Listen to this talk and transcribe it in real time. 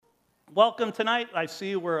Welcome tonight. I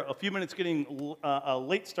see we're a few minutes getting a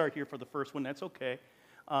late start here for the first one. That's okay.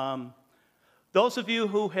 Those of you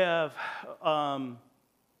who have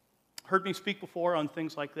heard me speak before on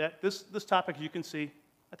things like that, this topic, as you can see,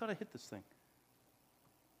 I thought I hit this thing.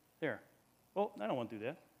 There. Oh, I don't want to do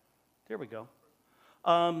that. There we go.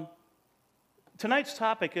 Tonight's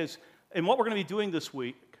topic is, and what we're going to be doing this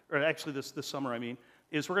week, or actually this summer,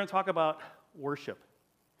 is we're going to talk about worship.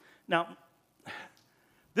 Now,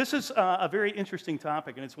 this is a very interesting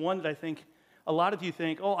topic, and it's one that I think a lot of you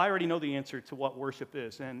think, oh, I already know the answer to what worship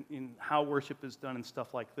is and how worship is done and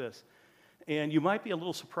stuff like this. And you might be a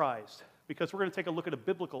little surprised, because we're going to take a look at a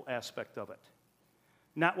biblical aspect of it,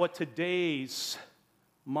 not what today's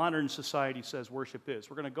modern society says worship is.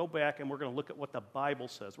 We're going to go back and we're going to look at what the Bible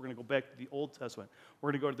says. We're going to go back to the Old Testament.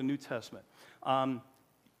 We're going to go to the New Testament.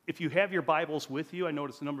 If you have your Bibles with you, I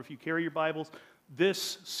notice a number of you carry your Bibles.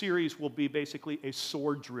 This series will be basically a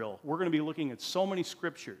sword drill. We're going to be looking at so many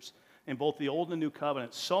scriptures in both the Old and the New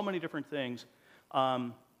Covenant, so many different things.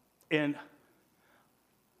 And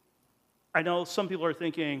I know some people are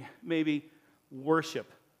thinking maybe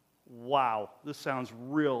worship. Wow, this sounds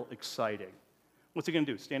real exciting. What's he going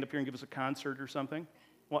to do, stand up here and give us a concert or something?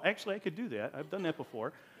 Well, actually, I could do that. I've done that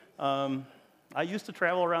before. I used to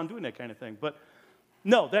travel around doing that kind of thing. But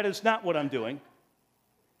no, that is not what I'm doing.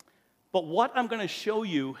 But what I'm going to show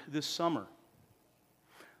you this summer,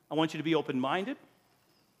 I want you to be open-minded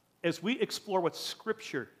as we explore what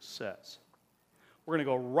Scripture says. We're going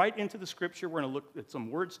to go right into the Scripture. We're going to look at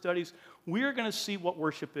some word studies. We're going to see what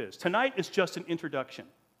worship is. Tonight is just an introduction.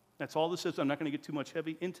 That's all this is. I'm not going to get too much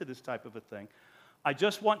heavy into this type of a thing. I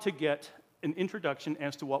just want to get an introduction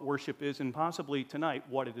as to what worship is, and possibly tonight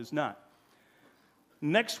what it is not.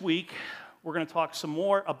 Next week, we're going to talk some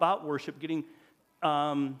more about worship, getting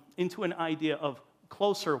into an idea of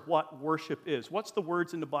closer what worship is. What's the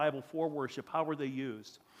words in the Bible for worship? How were they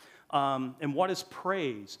used? And what is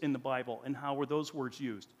praise in the Bible, and how were those words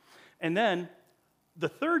used? And then the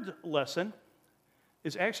third lesson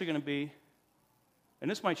is actually going to be,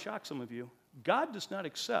 and this might shock some of you, God does not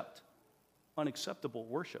accept unacceptable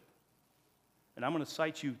worship. And I'm going to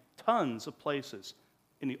cite you tons of places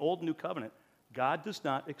in the Old and New Covenant. God does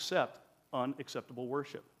not accept unacceptable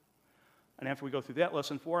worship. And after we go through that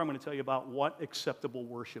lesson 4, I'm going to tell you about what acceptable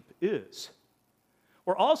worship is.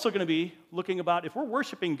 We're also going to be looking about, if we're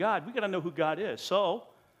worshiping God, we've got to know who God is. So,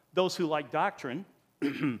 those who like doctrine,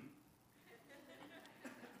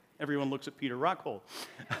 everyone looks at Peter Rockhold.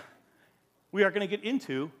 We are going to get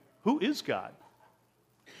into who is God.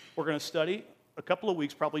 We're going to study a couple of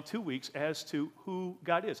weeks, probably 2 weeks, as to who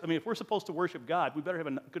God is. If we're supposed to worship God, we better have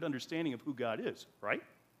a good understanding of who God is, right?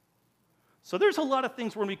 So there's a lot of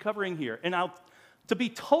things we're going to be covering here. And to be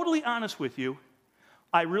totally honest with you,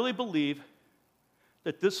 I really believe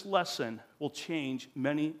that this lesson will change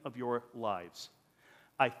many of your lives.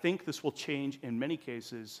 I think this will change, in many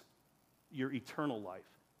cases, your eternal life.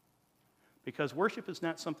 Because worship is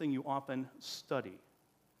not something you often study,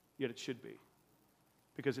 yet it should be.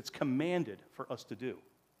 Because it's commanded for us to do.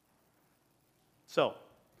 So,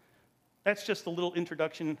 that's just a little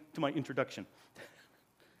introduction to my introduction.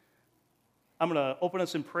 I'm going to open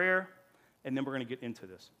us in prayer, and then we're going to get into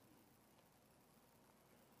this.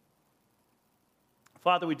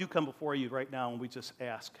 Father, we do come before you right now, and we just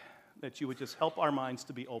ask that you would just help our minds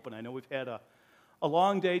to be open. I know we've had a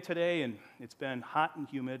long day today, and it's been hot and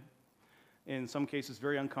humid, in some cases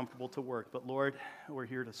very uncomfortable to work. But Lord, we're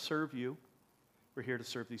here to serve you. We're here to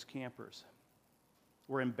serve these campers.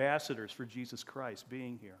 We're ambassadors for Jesus Christ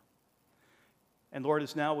being here. And Lord,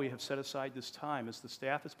 as now we have set aside this time, as the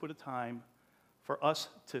staff has put a time for us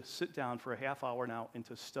to sit down for a half hour now and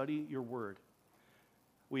to study your word,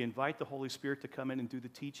 we invite the Holy Spirit to come in and do the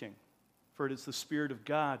teaching. For it is the Spirit of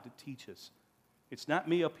God that teaches. It's not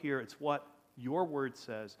me up here, it's what your word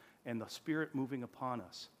says, and the Spirit moving upon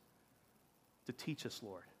us to teach us,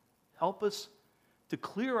 Lord. Help us to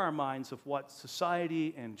clear our minds of what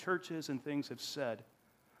society and churches and things have said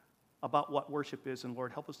about what worship is, and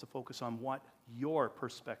Lord, help us to focus on what your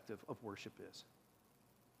perspective of worship is.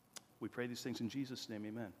 We pray these things in Jesus' name,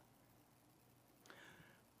 amen.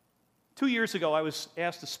 2 years ago, I was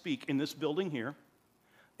asked to speak in this building here,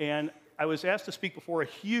 and I was asked to speak before a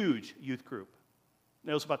huge youth group.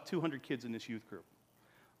 There was about 200 kids in this youth group.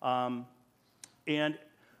 And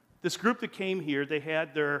this group that came here, they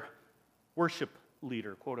had their worship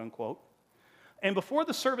leader, quote unquote. And before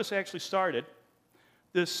the service actually started,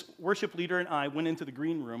 this worship leader and I went into the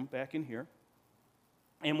green room back in here,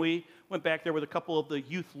 and we went back there with a couple of the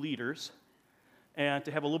youth leaders and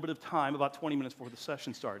to have a little bit of time, about 20 minutes before the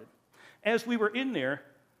session started. As we were in there,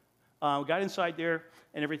 We got inside there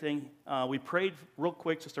and everything. We prayed real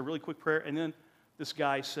quick, just a really quick prayer, and then this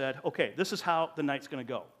guy said, okay, this is how the night's going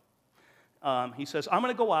to go. He says, I'm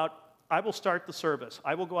going to go out. I will start the service.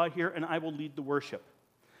 I will go out here, and I will lead the worship.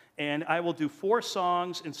 And I will do 4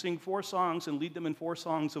 songs and sing 4 songs and lead them in 4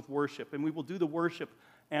 songs of worship. And we will do the worship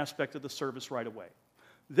aspect of the service right away.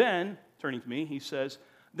 Then, turning to me, he says,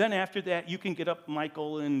 then after that, you can get up,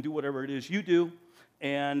 Michael, and do whatever it is you do.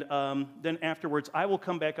 And then afterwards, I will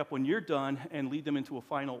come back up when you're done and lead them into a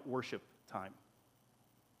final worship time.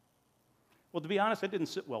 Well, to be honest, that didn't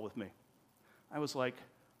sit well with me. I was like,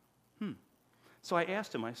 So I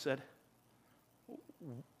asked him, I said,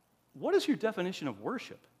 what is your definition of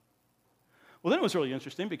worship? Well, then it was really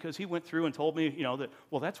interesting because he went through and told me, that,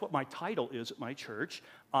 well, that's what my title is at my church.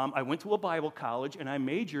 I went to a Bible college, and I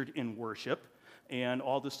majored in worship and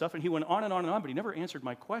all this stuff. And he went on and on and on, but he never answered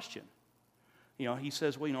my question. He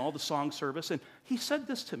says, well, all the song service. And he said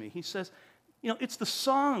this to me. He says, it's the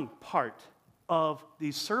song part of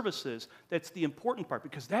these services that's the important part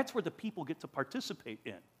because that's where the people get to participate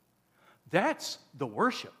in. That's the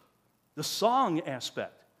worship, the song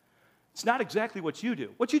aspect. It's not exactly what you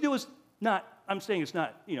do. What you do is not, I'm saying it's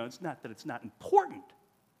not, it's not that it's not important,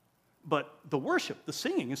 but the worship, the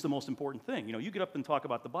singing is the most important thing. You get up and talk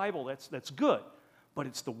about the Bible, that's good, but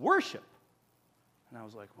it's the worship. And I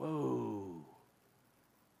was like, whoa.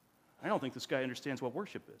 I don't think this guy understands what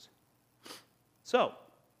worship is. So,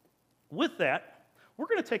 with that, we're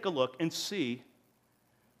going to take a look and see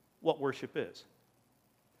what worship is.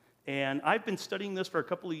 And I've been studying this for a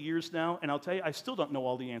couple of years now, and I'll tell you, I still don't know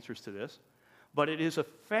all the answers to this, but it is a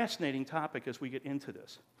fascinating topic as we get into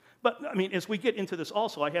this. But, as we get into this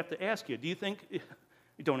also, I have to ask you, do you think,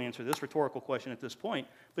 you don't answer this rhetorical question at this point,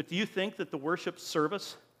 but do you think that the worship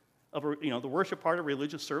service, the worship part of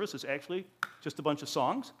religious service is actually just a bunch of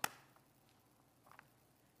songs?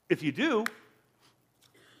 If you do,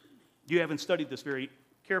 you haven't studied this very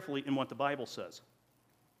carefully in what the Bible says.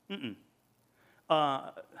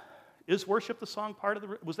 Is worship the song part of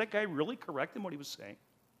was that guy really correct in what he was saying?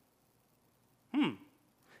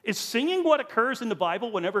 Is singing what occurs in the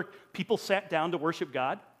Bible whenever people sat down to worship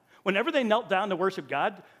God? Whenever they knelt down to worship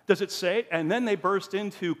God, does it say, and then they burst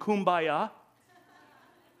into Kumbaya?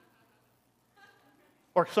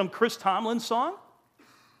 Or some Chris Tomlin song?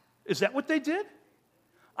 Is that what they did?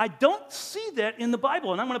 I don't see that in the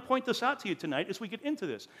Bible, and I'm going to point this out to you tonight as we get into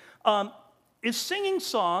this. Is singing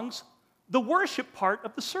songs the worship part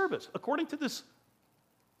of the service? According to this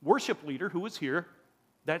worship leader who was here,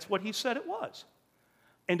 that's what he said it was.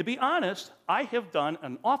 And to be honest, I have done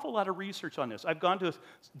an awful lot of research on this. I've gone to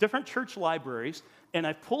different church libraries, and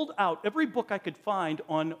I've pulled out every book I could find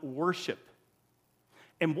on worship.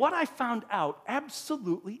 And what I found out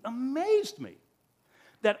absolutely amazed me.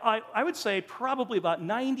 That I would say probably about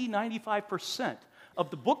 95%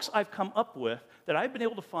 of the books I've come up with that I've been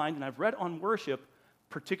able to find and I've read on worship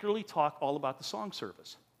particularly talk all about the song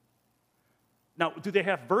service. Now, do they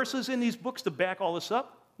have verses in these books to back all this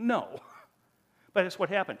up? No. But that's what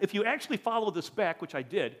happened. If you actually follow this back, which I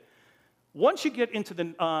did, once you get into the,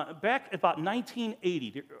 back about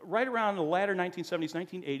 1980, right around the latter 1970s,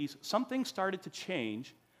 1980s, something started to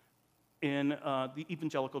change in the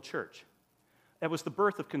evangelical church. That was the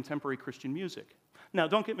birth of contemporary Christian music. Now,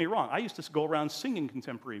 don't get me wrong. I used to go around singing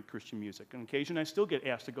contemporary Christian music. On occasion, I still get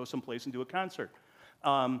asked to go someplace and do a concert.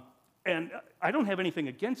 And I don't have anything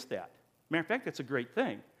against that. Matter of fact, that's a great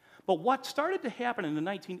thing. But what started to happen in the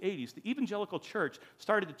 1980s, the evangelical church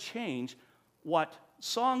started to change what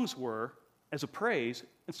songs were as a praise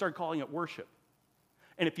and started calling it worship.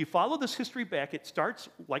 And if you follow this history back, it starts,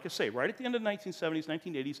 like I say, right at the end of the 1970s,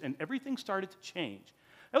 1980s, and everything started to change.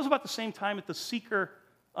 That was about the same time that the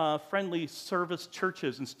seeker-friendly service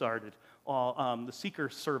churches started, the seeker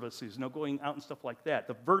services, going out and stuff like that.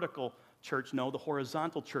 The vertical church, the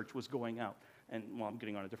horizontal church was going out. And, I'm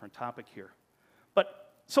getting on a different topic here.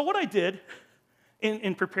 So what I did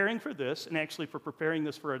in preparing for this, and actually for preparing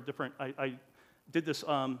this for a different, I did this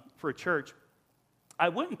for a church, I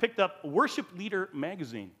went and picked up Worship Leader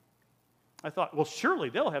magazine. I thought, well, surely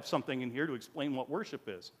they'll have something in here to explain what worship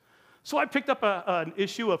is. So I picked up an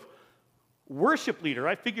issue of Worship Leader.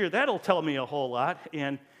 I figured that'll tell me a whole lot.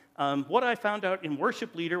 And what I found out in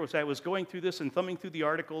Worship Leader was I was going through this and thumbing through the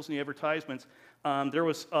articles and the advertisements. There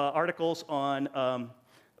was articles on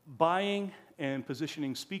buying and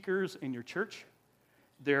positioning speakers in your church.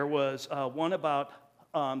 There was one about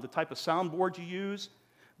the type of soundboard you use.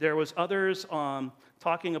 There was others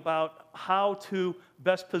talking about how to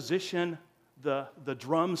best position the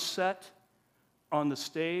drum set on the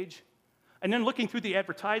stage. And then looking through the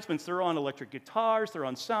advertisements, they're on electric guitars, they're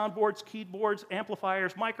on soundboards, keyboards,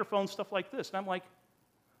 amplifiers, microphones, stuff like this. And I'm like,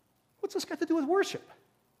 what's this got to do with worship?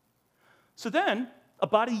 So then,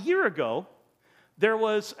 about a year ago, there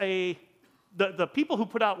was the people who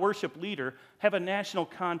put out Worship Leader have a national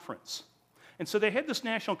conference. And so they had this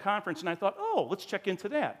national conference, and I thought, oh, let's check into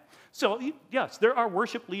that. So, yes, there are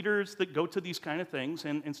worship leaders that go to these kind of things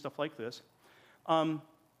and stuff like this.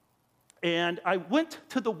 And I went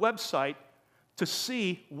to the website to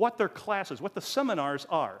see what their classes, what the seminars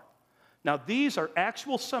are. Now, these are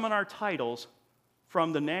actual seminar titles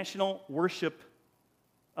from the National Worship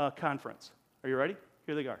Conference. Are you ready?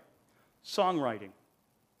 Here they are. Songwriting.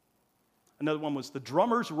 Another one was the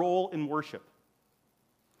drummer's role in worship.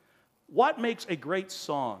 What makes a great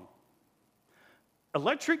song?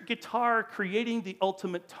 Electric guitar creating the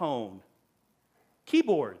ultimate tone.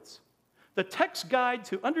 Keyboards. The text guide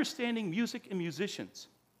to understanding music and musicians.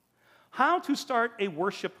 How to start a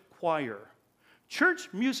worship choir. Church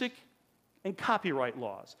music and copyright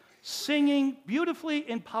laws. Singing beautifully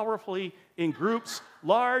and powerfully in groups,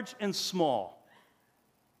 large and small.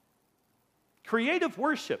 Creative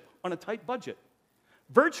worship on a tight budget.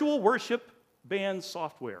 Virtual worship band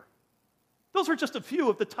software. Those were just a few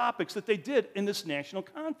of the topics that they did in this national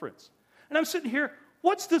conference. And I'm sitting here,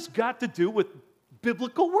 what's this got to do with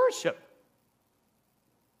biblical worship?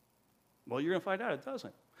 Well, you're going to find out it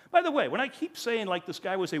doesn't. By the way, when I keep saying like this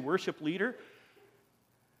guy was a worship leader,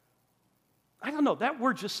 I don't know, that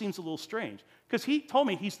word just seems a little strange. Because he told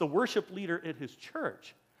me he's the worship leader at his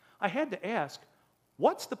church. I had to ask,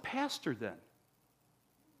 what's the pastor then?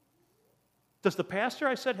 Does the pastor,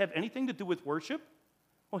 I said, have anything to do with worship?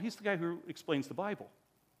 Well, he's the guy who explains the Bible.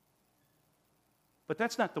 But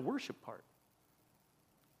that's not the worship part.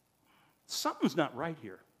 Something's not right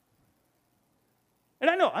here. And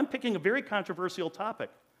I know, I'm picking a very controversial topic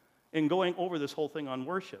in going over this whole thing on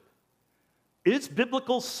worship. Is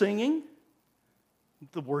biblical singing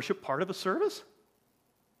the worship part of a service?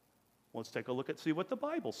 Let's take a look and see what the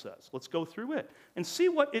Bible says. Let's go through it and see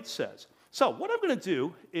what it says. So what I'm going to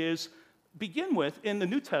do is begin with, in the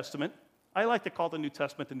New Testament, I like to call the New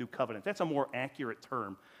Testament the New Covenant. That's a more accurate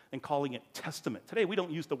term than calling it Testament. Today, we don't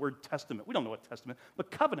use the word Testament. We don't know what Testament, but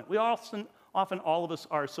covenant. We often all of us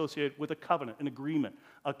are associated with a covenant, an agreement,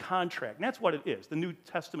 a contract. And that's what it is. The New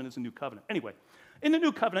Testament is a new covenant. Anyway, in the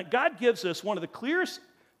New Covenant, God gives us one of the clearest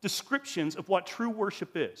descriptions of what true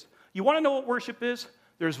worship is. You want to know what worship is?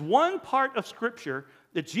 There's one part of Scripture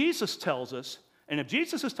that Jesus tells us, and if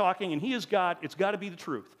Jesus is talking and he is God, it's got to be the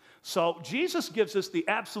truth. So Jesus gives us the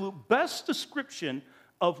absolute best description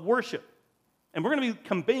of worship. And we're going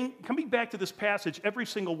to be coming back to this passage every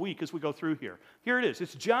single week as we go through here. Here it is.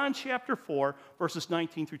 It's John chapter 4, verses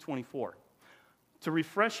 19 through 24. To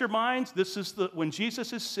refresh your minds, this is when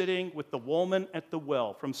Jesus is sitting with the woman at the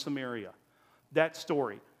well from Samaria. That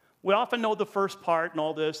story. We often know the first part and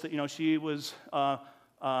all this, that, she was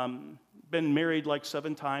been married like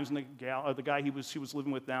 7 times, and the guy she was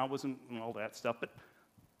living with now wasn't, all that stuff. But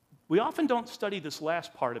we often don't study this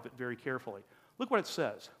last part of it very carefully. Look what it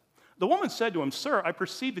says. The woman said to him, "Sir, I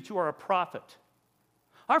perceive that you are a prophet.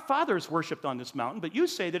 Our fathers worshipped on this mountain, but you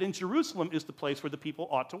say that in Jerusalem is the place where the people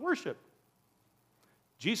ought to worship."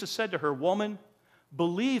 Jesus said to her, "Woman,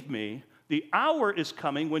 believe me, the hour is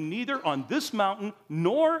coming when neither on this mountain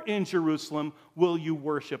nor in Jerusalem will you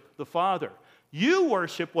worship the Father. You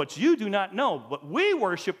worship what you do not know, but we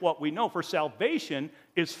worship what we know, for salvation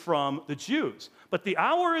is from the Jews. But the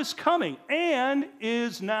hour is coming and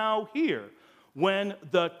is now here when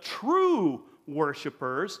the true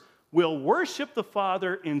worshipers will worship the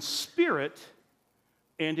Father in spirit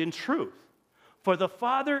and in truth. For the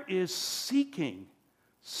Father is seeking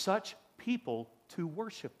such people to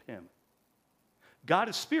worship him. God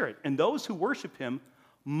is spirit, and those who worship him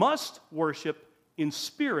must worship in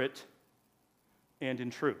spirit and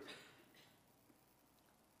in truth."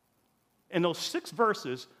 In those 6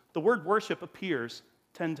 verses, the word worship appears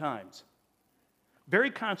 10 times.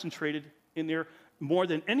 Very concentrated in there, more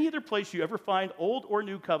than any other place you ever find, Old or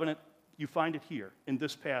New Covenant, you find it here in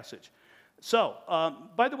this passage. So,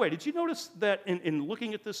 by the way, did you notice that in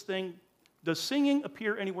looking at this thing, does singing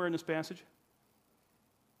appear anywhere in this passage?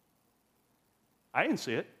 I didn't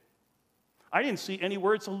see it. I didn't see any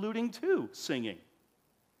words alluding to singing.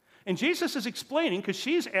 And Jesus is explaining, because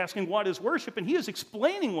she's asking what is worship, and he is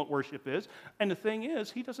explaining what worship is, and the thing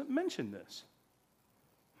is, he doesn't mention this.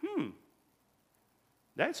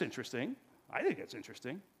 That's interesting. I think that's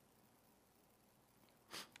interesting.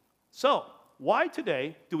 So, why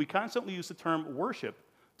today do we constantly use the term worship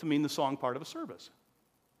to mean the song part of a service?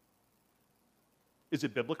 Is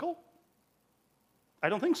it biblical? I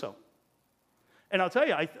don't think so. And I'll tell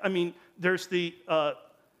you, I mean, there's the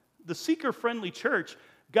seeker-friendly church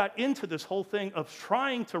got into this whole thing of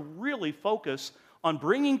trying to really focus on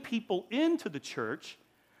bringing people into the church,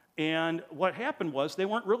 and what happened was they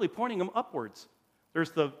weren't really pointing them upwards.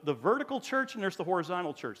 There's the vertical church and there's the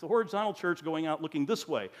horizontal church. The horizontal church going out looking this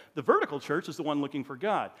way. The vertical church is the one looking for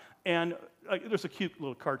God. And there's a cute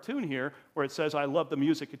little cartoon here where it says, I love the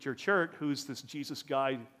music at your church. Who's this Jesus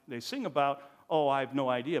guy they sing about? Oh, I have no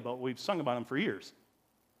idea, but we've sung about him for years.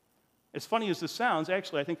 As funny as this sounds,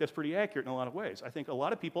 actually, I think that's pretty accurate in a lot of ways. I think a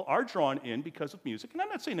lot of people are drawn in because of music, and I'm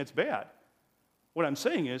not saying that's bad. What I'm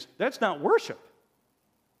saying is, that's not worship.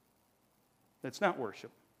 That's not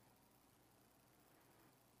worship.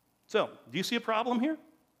 So, do you see a problem here?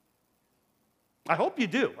 I hope you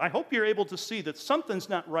do. I hope you're able to see that something's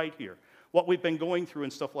not right here, what we've been going through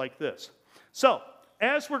and stuff like this. So,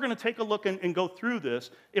 as we're going to take a look and go through this,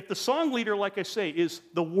 if the song leader, like I say, is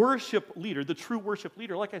the worship leader, the true worship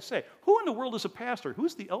leader, like I say, who in the world is a pastor?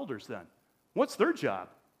 Who's the elders then? What's their job?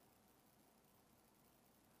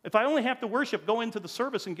 If I only have to worship, go into the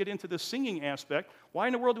service and get into this singing aspect, why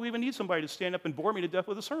in the world do we even need somebody to stand up and bore me to death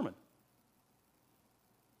with a sermon?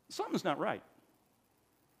 Something's not right.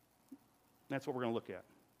 That's what we're going to look at.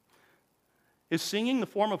 Is singing the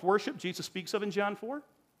form of worship Jesus speaks of in John 4?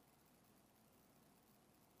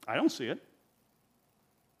 I don't see it.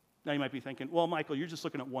 Now you might be thinking, well, Michael, you're just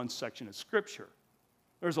looking at one section of Scripture.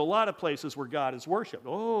 There's a lot of places where God is worshiped.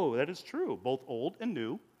 Oh, that is true. Both Old and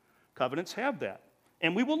New covenants have that.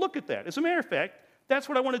 And we will look at that. As a matter of fact, that's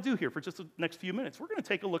what I want to do here for just the next few minutes. We're going to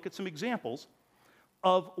take a look at some examples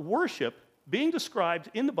of worship being described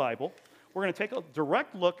in the Bible. We're going to take a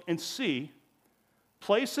direct look and see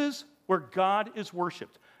places where God is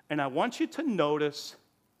worshiped. And I want you to notice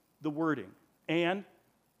the wording and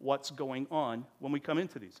what's going on when we come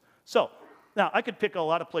into these. So, now I could pick a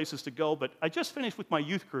lot of places to go, but I just finished with my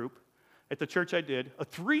youth group at the church I did, a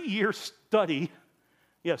 3-year study.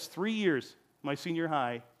 Yes, 3 years, my senior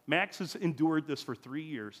high. Max has endured this for 3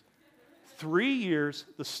 years. 3 years,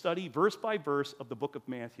 the study verse by verse of the book of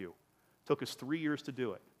Matthew. Took us 3 years to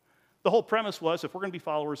do it. The whole premise was, if we're going to be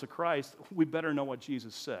followers of Christ, we better know what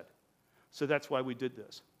Jesus said. So that's why we did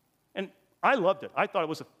this. And I loved it. I thought it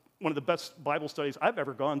was one of the best Bible studies I've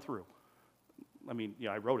ever gone through. I mean,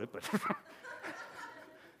 yeah, I wrote it, but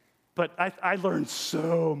but I learned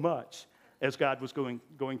so much as God was going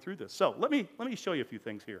through this. So let me show you a few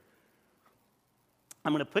things here.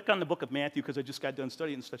 I'm going to pick on the book of Matthew because I just got done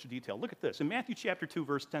studying in such detail. Look at this. In Matthew chapter 2,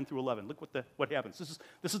 verse 10 through 11, look what happens.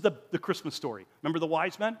 This is the Christmas story. Remember the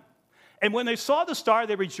wise men? And when they saw the star,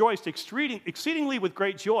 they rejoiced exceedingly with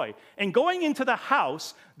great joy. And going into the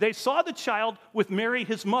house, they saw the child with Mary,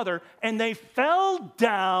 his mother, and they fell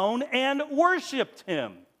down and worshiped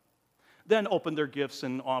him. Then opened their gifts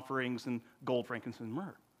and offerings and gold, frankincense, and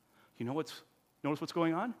myrrh. Notice what's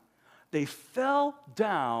going on? They fell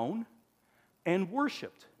down and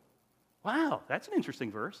worshiped. Wow, that's an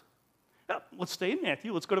interesting verse. Now, let's stay in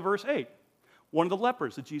Matthew. Let's go to verse 8. One of the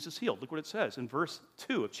lepers that Jesus healed. Look what it says in verse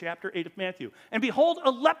 2 of chapter 8 of Matthew. And behold, a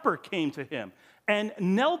leper came to him and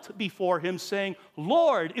knelt before him, saying,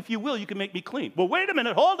 Lord, if you will, you can make me clean. Well, wait a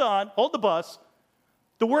minute. Hold on. Hold the bus.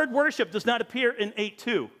 The word worship does not appear in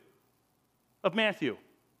 8:2 of Matthew.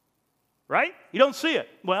 Right? You don't see it.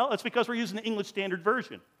 Well, it's because we're using the English Standard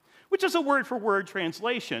Version, which is a word-for-word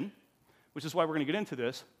translation, which is why we're going to get into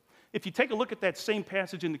this. If you take a look at that same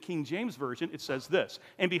passage in the King James Version, it says this,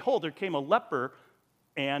 and behold, there came a leper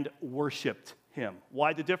and worshiped him.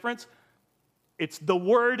 Why the difference? It's the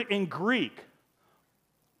word in Greek,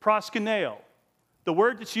 proskuneo. The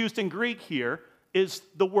word that's used in Greek here is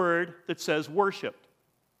the word that says worshiped.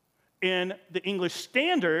 In the English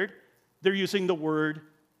Standard, they're using the word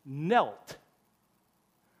knelt.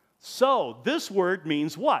 So this word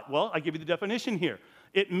means what? Well, I give you the definition here.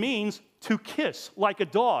 It means to kiss like a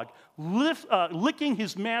dog, licking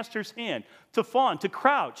his master's hand, to fawn, to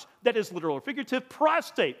crouch, that is literal or figurative,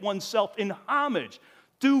 prostrate oneself in homage,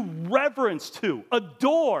 do reverence to,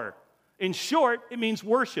 adore. In short, it means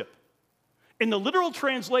worship. In the literal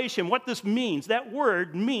translation, what this means, that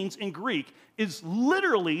word means in Greek, is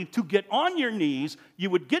literally to get on your knees, you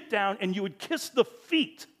would get down and you would kiss the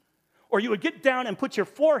feet, or you would get down and put your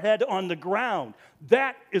forehead on the ground.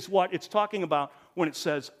 That is what it's talking about when it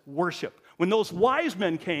says worship. When those wise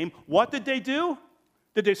men came, what did they do?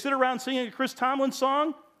 Did they sit around singing a Chris Tomlin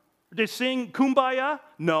song? Did they sing Kumbaya?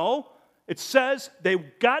 No. It says they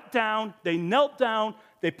got down, they knelt down,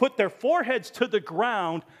 they put their foreheads to the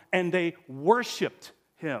ground, and they worshiped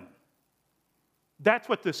him. That's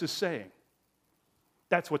what this is saying.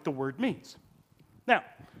 That's what the word means. Now,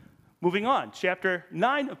 Moving on, chapter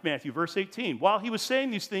 9 of Matthew, verse 18. While he was saying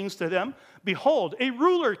these things to them, behold, a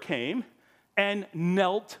ruler came and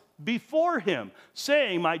knelt before him,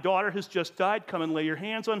 saying, my daughter has just died. Come and lay your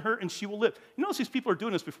hands on her, and she will live. You notice these people are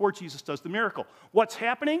doing this before Jesus does the miracle. What's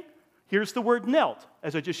happening? Here's the word knelt.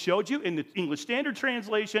 As I just showed you in the English Standard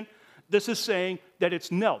Translation, this is saying that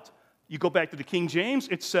it's knelt. You go back to the King James,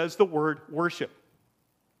 it says the word worship.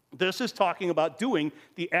 This is talking about doing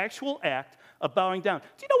the actual act of bowing down.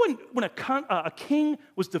 Do you know when a king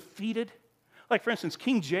was defeated? Like, for instance,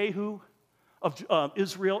 King Jehu of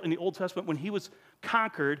Israel in the Old Testament, when he was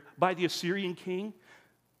conquered by the Assyrian king,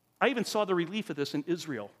 I even saw the relief of this in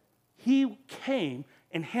Israel. He came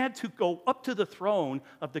and had to go up to the throne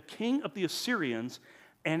of the king of the Assyrians,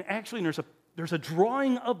 and actually there's a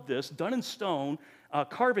drawing of this done in stone,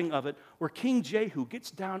 carving of it, where King Jehu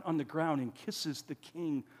gets down on the ground and kisses the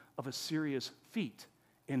king of Assyria's feet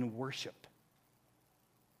in worship.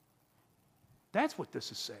 That's what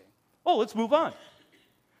this is saying. Oh, let's move on.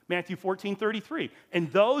 Matthew 14:33. And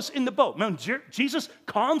those in the boat. Remember, Jesus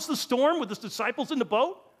calms the storm with his disciples in the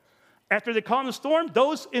boat. After they calm the storm,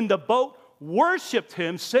 those in the boat worshiped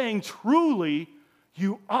him, saying, truly,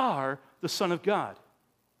 you are the Son of God.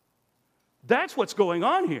 That's what's going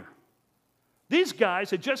on here. These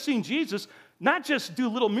guys had just seen Jesus not just do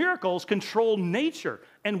little miracles, control nature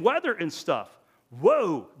and weather and stuff.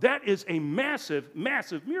 Whoa, that is a massive,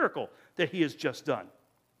 massive miracle that he has just done.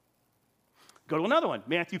 Go to another one,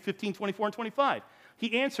 Matthew 15:24 and 25.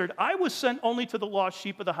 He answered, I was sent only to the lost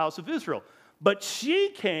sheep of the house of Israel. But she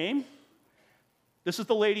came, this is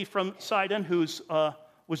the lady from Sidon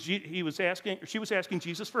she was asking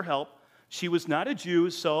Jesus for help. She was not a Jew,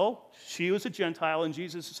 so she was a Gentile, and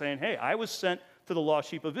Jesus is saying, hey, I was sent to the lost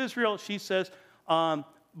sheep of Israel. She says,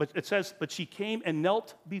 but she came and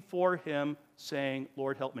knelt before him, saying,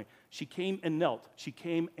 Lord, help me. She came and knelt. She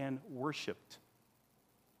came and worshiped.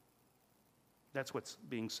 That's what's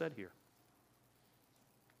being said here.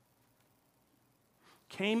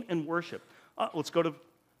 Came and worshiped. Let's go to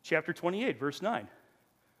chapter 28, verse 9.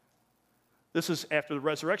 This is after the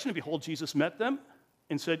resurrection, and behold, Jesus met them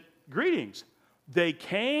and said, greetings. They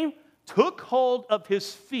came, took hold of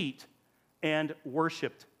his feet, and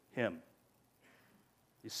worshiped him.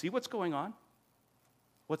 You see what's going on?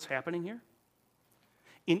 What's happening here?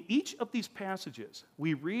 In each of these passages,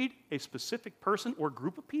 we read a specific person or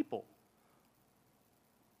group of people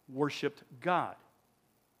worshiped God.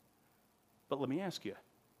 But let me ask you,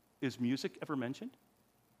 is music ever mentioned?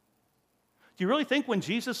 Do you really think when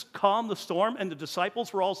Jesus calmed the storm and the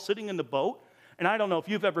disciples were all sitting in the boat, and I don't know if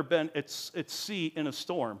you've ever been at sea in a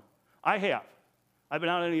storm. I have. I've been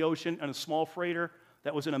out in the ocean on a small freighter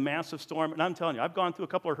that was in a massive storm, and I'm telling you, I've gone through a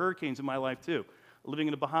couple of hurricanes in my life too, living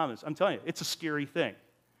in the Bahamas. I'm telling you, it's a scary thing.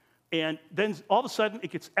 And then all of a sudden,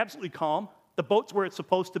 it gets absolutely calm. The boat's where it's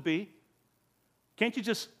supposed to be. Can't you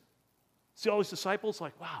just see all these disciples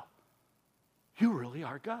like, wow, you really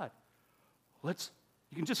are God. You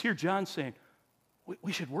can just hear John saying,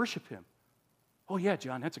 we should worship him. Oh yeah,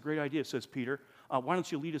 John, that's a great idea, says Peter. Why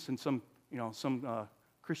don't you lead us in some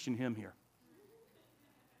Christian hymn here?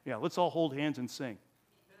 Yeah, let's all hold hands and sing.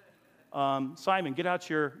 Simon, get out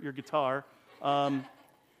your guitar.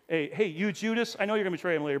 Hey, you, Judas, I know you're going to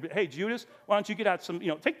betray him later, but hey, Judas, why don't you get out some,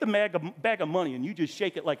 take the bag of money and you just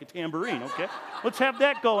shake it like a tambourine, okay? Let's have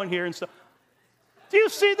that going here and stuff. Do you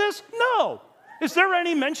see this? No. Is there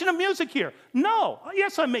any mention of music here? No.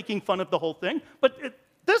 Yes, I'm making fun of the whole thing, but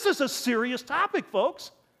this is a serious topic,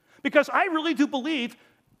 folks, because I really do believe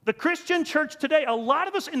the Christian church today, a lot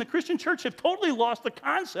of us in the Christian church have totally lost the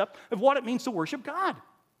concept of what it means to worship God.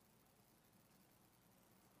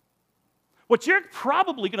 What you're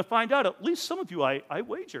probably going to find out, at least some of you, I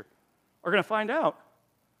wager, are going to find out,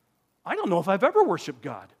 I don't know if I've ever worshiped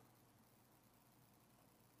God.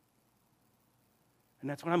 And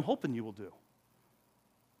that's what I'm hoping you will do.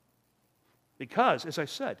 Because, as I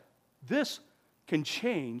said, this can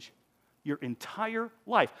change your entire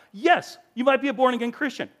life. Yes, you might be a born-again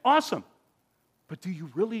Christian. Awesome. But do you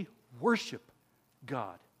really worship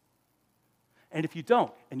God? And if you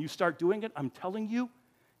don't, and you start doing it, I'm telling you,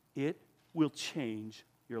 it will change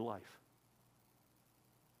your life.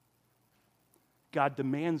 God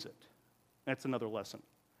demands it. That's another lesson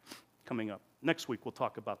coming up. Next week, we'll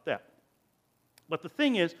talk about that. But the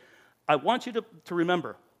thing is, I want you to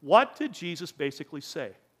remember, what did Jesus basically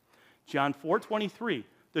say? John 4:23,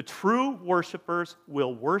 the true worshipers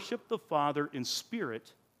will worship the Father in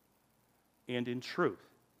spirit and in truth.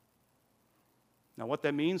 Now, what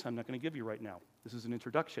that means, I'm not going to give you right now. This is an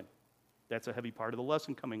introduction. That's a heavy part of the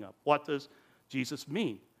lesson coming up. What does Jesus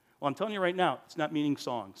mean? Well, I'm telling you right now, it's not meaning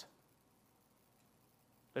songs.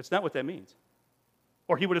 That's not what that means.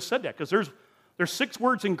 Or he would have said that, because there's 6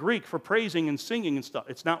 words in Greek for praising and singing and stuff.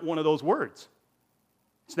 It's not one of those words.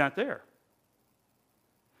 It's not there.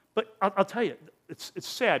 But I'll tell you, it's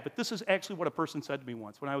sad, but this is actually what a person said to me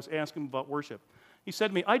once when I was asking him about worship. He said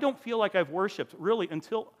to me, I don't feel like I've worshiped really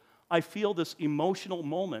until I feel this emotional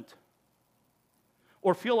moment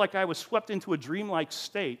or feel like I was swept into a dreamlike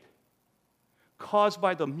state caused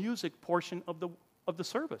by the music portion of the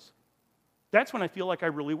service. That's when I feel like I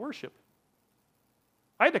really worship.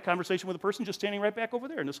 I had that conversation with a person just standing right back over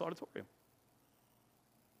there in this auditorium.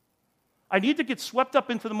 I need to get swept up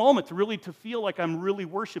into the moment to feel like I'm really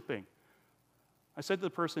worshiping. I said to the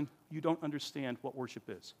person, you don't understand what worship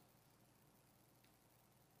is.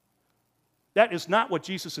 That is not what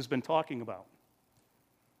Jesus has been talking about.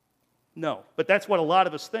 No, but that's what a lot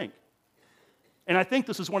of us think. And I think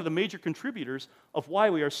this is one of the major contributors of why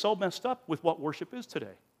we are so messed up with what worship is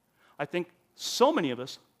today. I think so many of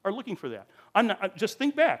us are looking for that. Just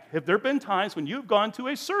think back. Have there been times when you've gone to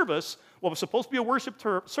a service, what was supposed to be a worship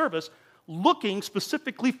service, looking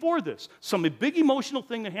specifically for this? Some big emotional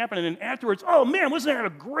thing that happened, and then afterwards, oh man, wasn't that a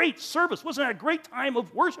great service? Wasn't that a great time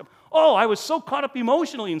of worship? Oh, I was so caught up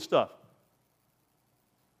emotionally and stuff.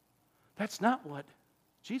 That's not what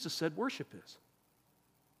Jesus said worship is.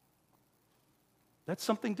 That's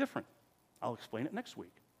something different. I'll explain it next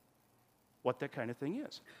week, what that kind of thing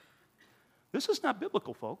is. This is not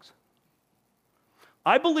biblical, folks.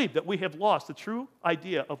 I believe that we have lost the true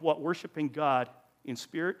idea of what worshiping God in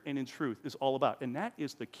spirit and in truth is all about. And that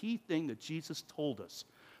is the key thing that Jesus told us,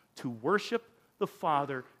 to worship the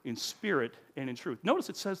Father in spirit and in truth. Notice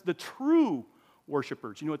it says the true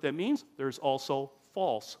worshipers. You know what that means? There's also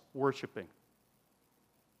false worshiping.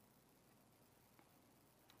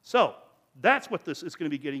 So, that's what this is going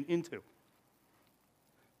to be getting into.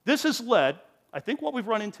 This has led, I think what we've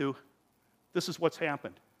run into, this is what's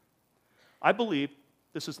happened. I believe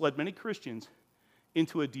this has led many Christians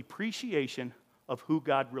into a depreciation of who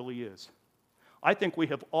God really is. I think we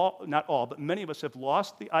have all, not all, but many of us have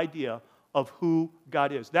lost the idea of who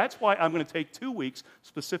God is. That's why I'm going to take 2 weeks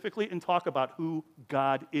specifically and talk about who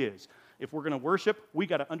God is. If we're going to worship, we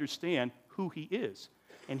got to understand who He is.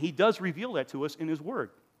 And He does reveal that to us in His Word.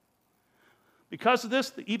 Because of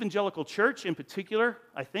this, the evangelical church in particular,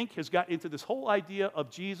 I think, has got into this whole idea of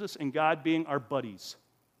Jesus and God being our buddies.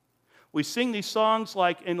 We sing these songs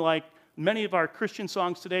like many of our Christian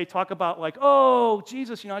songs today talk about like, oh,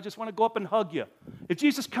 Jesus, I just want to go up and hug you. If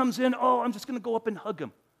Jesus comes in, oh, I'm just going to go up and hug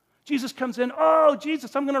Him. Jesus comes in, oh,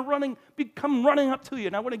 Jesus, I'm going to come running up to you,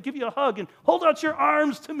 and I want to give you a hug, and hold out your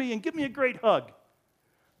arms to me and give me a great hug.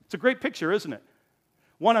 It's a great picture, isn't it?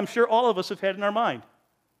 One I'm sure all of us have had in our mind.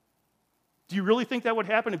 Do you really think that would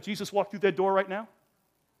happen if Jesus walked through that door right now?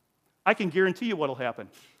 I can guarantee you what will happen,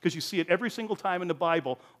 because you see it every single time in the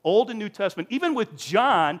Bible, Old and New Testament, even with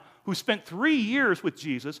John, who spent 3 years with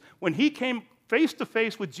Jesus, when he came face to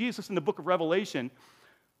face with Jesus in the book of Revelation,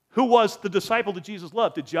 who was the disciple that Jesus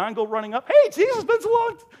loved. Did John go running up? Hey, Jesus, been so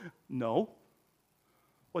long. No.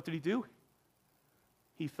 What did he do?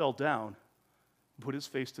 He fell down, put his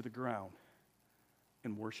face to the ground,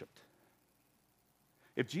 and worshiped.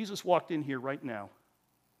 If Jesus walked in here right now,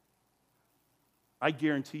 I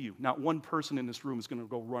guarantee you, not one person in this room is going to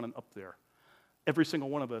go running up there. Every single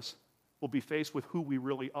one of us will be faced with who we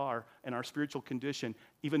really are and our spiritual condition.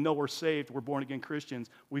 Even though we're saved, we're born-again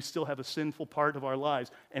Christians, we still have a sinful part of our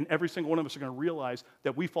lives, and every single one of us are going to realize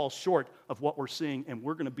that we fall short of what we're seeing, and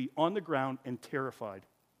we're going to be on the ground and terrified.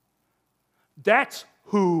 That's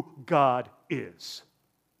who God is.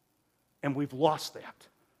 And we've lost that.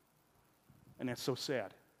 And that's so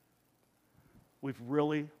sad. We've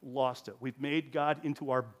really lost it. We've made God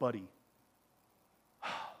into our buddy.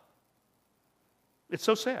 It's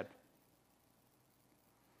so sad.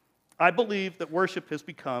 I believe that worship has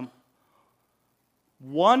become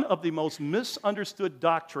one of the most misunderstood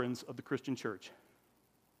doctrines of the Christian church.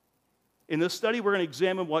 In this study, we're going to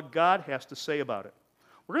examine what God has to say about it.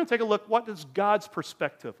 We're going to take a look, what is God's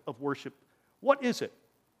perspective of worship? What is it?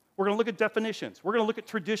 We're going to look at definitions. We're going to look at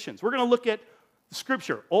traditions. We're going to look at the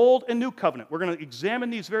Scripture, Old and New Covenant. We're going to examine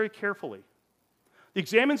these very carefully. The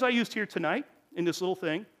examines I used here tonight in this little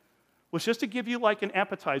thing was just to give you like an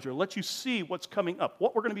appetizer, let you see what's coming up,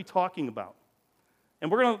 what we're going to be talking about.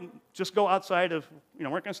 And we're going to just go outside of, we're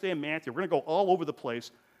not going to stay in Matthew. We're going to go all over the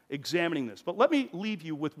place examining this. But let me leave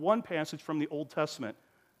you with one passage from the Old Testament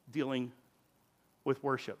dealing with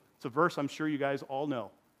worship. It's a verse I'm sure you guys all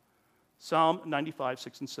know. Psalm 95,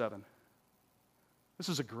 6 and 7. This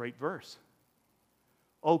is a great verse.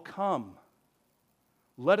 Oh, come,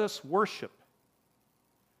 let us worship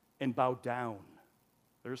and bow down.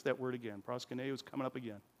 There's that word again. Proskuneo is coming up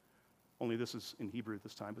again. Only this is in Hebrew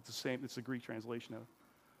this time, but it's the Greek translation of it.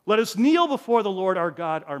 Let us kneel before the Lord our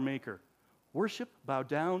God, our Maker. Worship, bow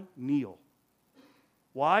down, kneel.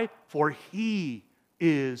 Why? For He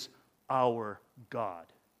is our God.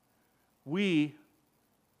 We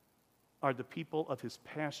are the people of His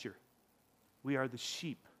pasture. We are the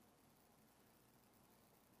sheep,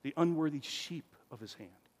 the unworthy sheep of His hand.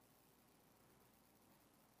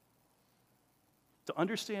 To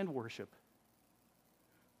understand worship,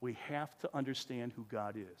 we have to understand who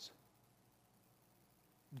God is.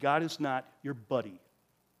 God is not your buddy.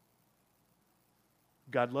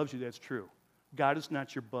 God loves you, that's true. God is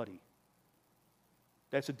not your buddy.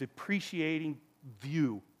 That's a depreciating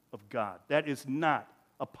view of God. That is not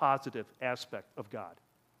a positive aspect of God.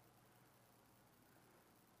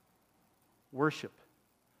 Worship,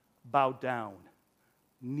 bow down,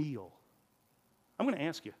 kneel. I'm going to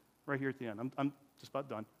ask you right here at the end. I'm just about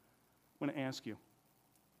done. I'm going to ask you.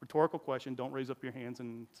 Rhetorical question. Don't raise up your hands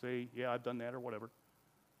and say, yeah, I've done that or whatever.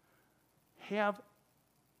 Have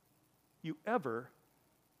you ever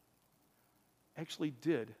actually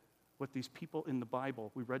did what these people in the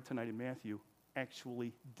Bible we read tonight in Matthew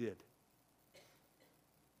actually did?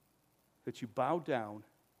 That you bowed down,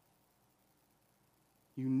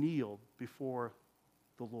 you kneeled before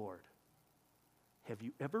the Lord. Have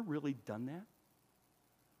you ever really done that?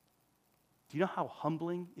 Do you know how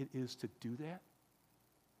humbling it is to do that?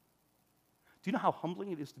 Do you know how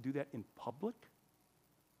humbling it is to do that in public?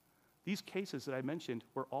 These cases that I mentioned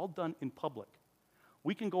were all done in public.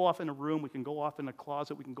 We can go off in a room, we can go off in a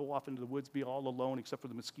closet, we can go off into the woods, be all alone except for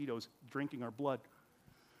the mosquitoes drinking our blood.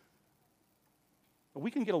 But we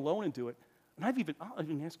can get alone and do it. And I'll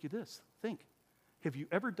even ask you this. Think, have you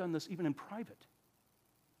ever done this even in private?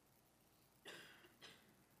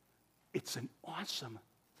 It's an awesome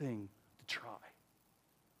thing to try.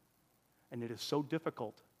 And it is so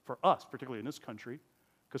difficult for us, particularly in this country,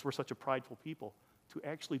 because we're such a prideful people, to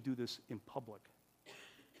actually do this in public.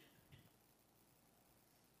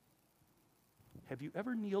 Have you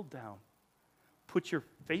ever kneeled down, put your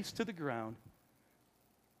face to the ground,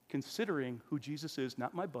 considering who Jesus is,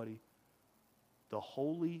 not my buddy, the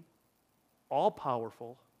holy,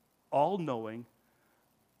 all-powerful, all-knowing,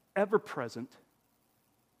 ever-present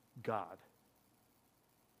God?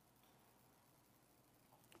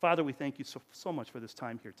 Father, we thank you so much for this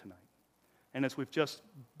time here tonight. And as we've just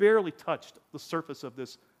barely touched the surface of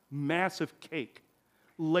this massive cake,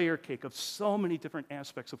 layer cake of so many different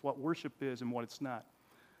aspects of what worship is and what it's not,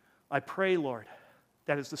 I pray, Lord,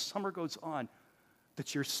 that as the summer goes on,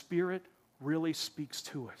 that your Spirit really speaks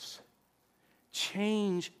to us.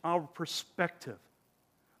 Change our perspective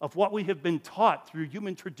of what we have been taught through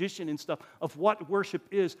human tradition and stuff, of what worship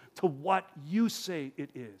is, to what you say it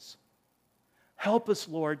is. Help us,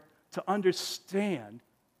 Lord, to understand,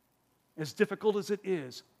 as difficult as it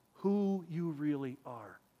is, who you really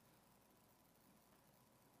are.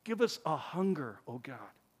 Give us a hunger, oh God,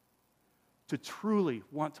 to truly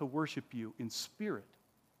want to worship you in spirit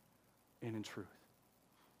and in truth.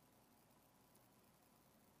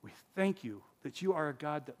 We thank you that you are a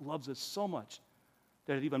God that loves us so much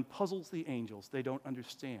that it even puzzles the angels. They don't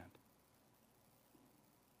understand.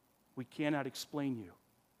 We cannot explain you.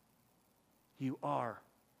 You are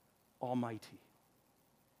Almighty.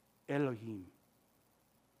 Elohim.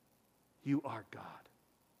 You are God.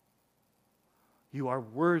 You are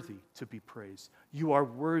worthy to be praised. You are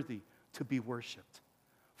worthy to be worshiped.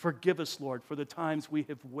 Forgive us, Lord, for the times we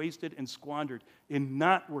have wasted and squandered in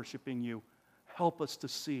not worshiping you. Help us to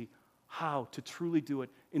see how to truly do it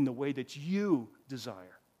in the way that you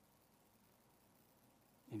desire.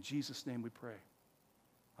 In Jesus' name we pray.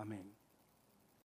 Amen.